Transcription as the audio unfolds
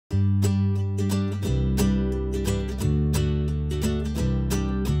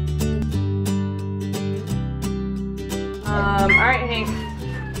Alright, Hank.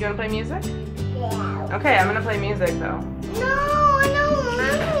 You wanna play music? Yeah. Okay, I'm gonna play music though. No, I don't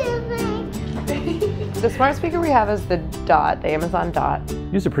want music. The smart speaker we have is the Dot, the Amazon Dot. I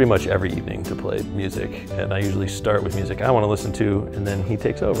use it pretty much every evening to play music, and I usually start with music I want to listen to, and then he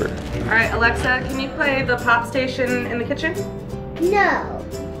takes over. Alright, Alexa, can you play the pop station in the kitchen? No.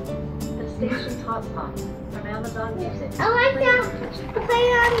 The station's Hot Pop from Amazon Music. Alexa,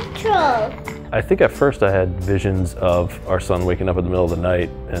 play on control. I think at first I had visions of our son waking up in the middle of the night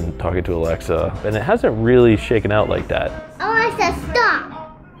and talking to Alexa, and it hasn't really shaken out like that. Alexa,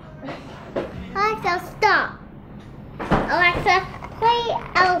 stop. Alexa, stop. Alexa, play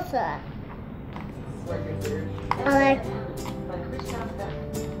Elsa.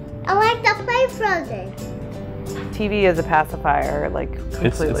 Alexa, play Frozen. TV is a pacifier, like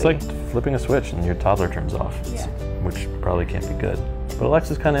completely. It's like flipping a switch and your toddler turns off, which probably can't be good. But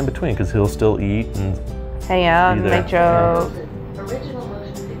Alexa's kind of in between because he'll still eat and hang out be and there. make jokes. Original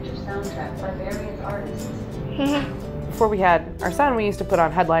motion picture soundtrack by various artists. Before we had our son, we used to put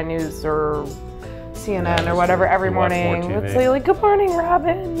on headline news or CNN Yeah, or whatever every we watch more morning. TV. Let's say like, "Good morning,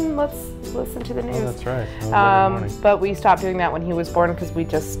 Robin. Let's listen to the news." Oh, that's right. That was every morning. But we stopped doing that when he was born because we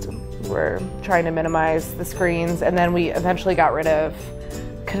just were trying to minimize the screens, and then we eventually got rid of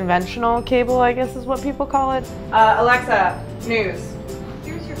conventional cable, I guess is what people call it. Alexa, news.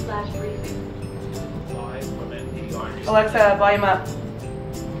 Here's your flash briefing. Alexa, volume up.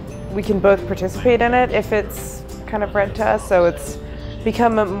 We can both participate in it if it's kind of read to us, so it's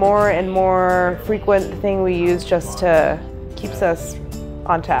become a more and more frequent thing we use just to keeps us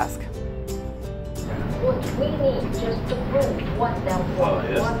on task. What we need just to prove what they'll want.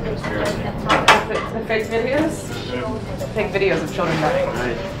 What they say and The fake videos? Fake videos of children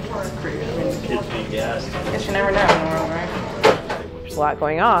dying. Kids being gassed. Guess you never know in the world, right? There's a lot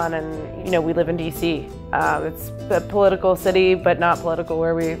going on, and you know, we live in DC. It's a political city, but not political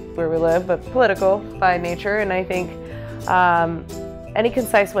where we live, but political by nature. And I think any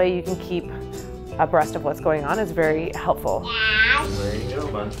concise way you can keep abreast of what's going on is very helpful. There you go,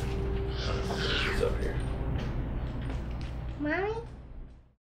 bud. It's over here. Mommy?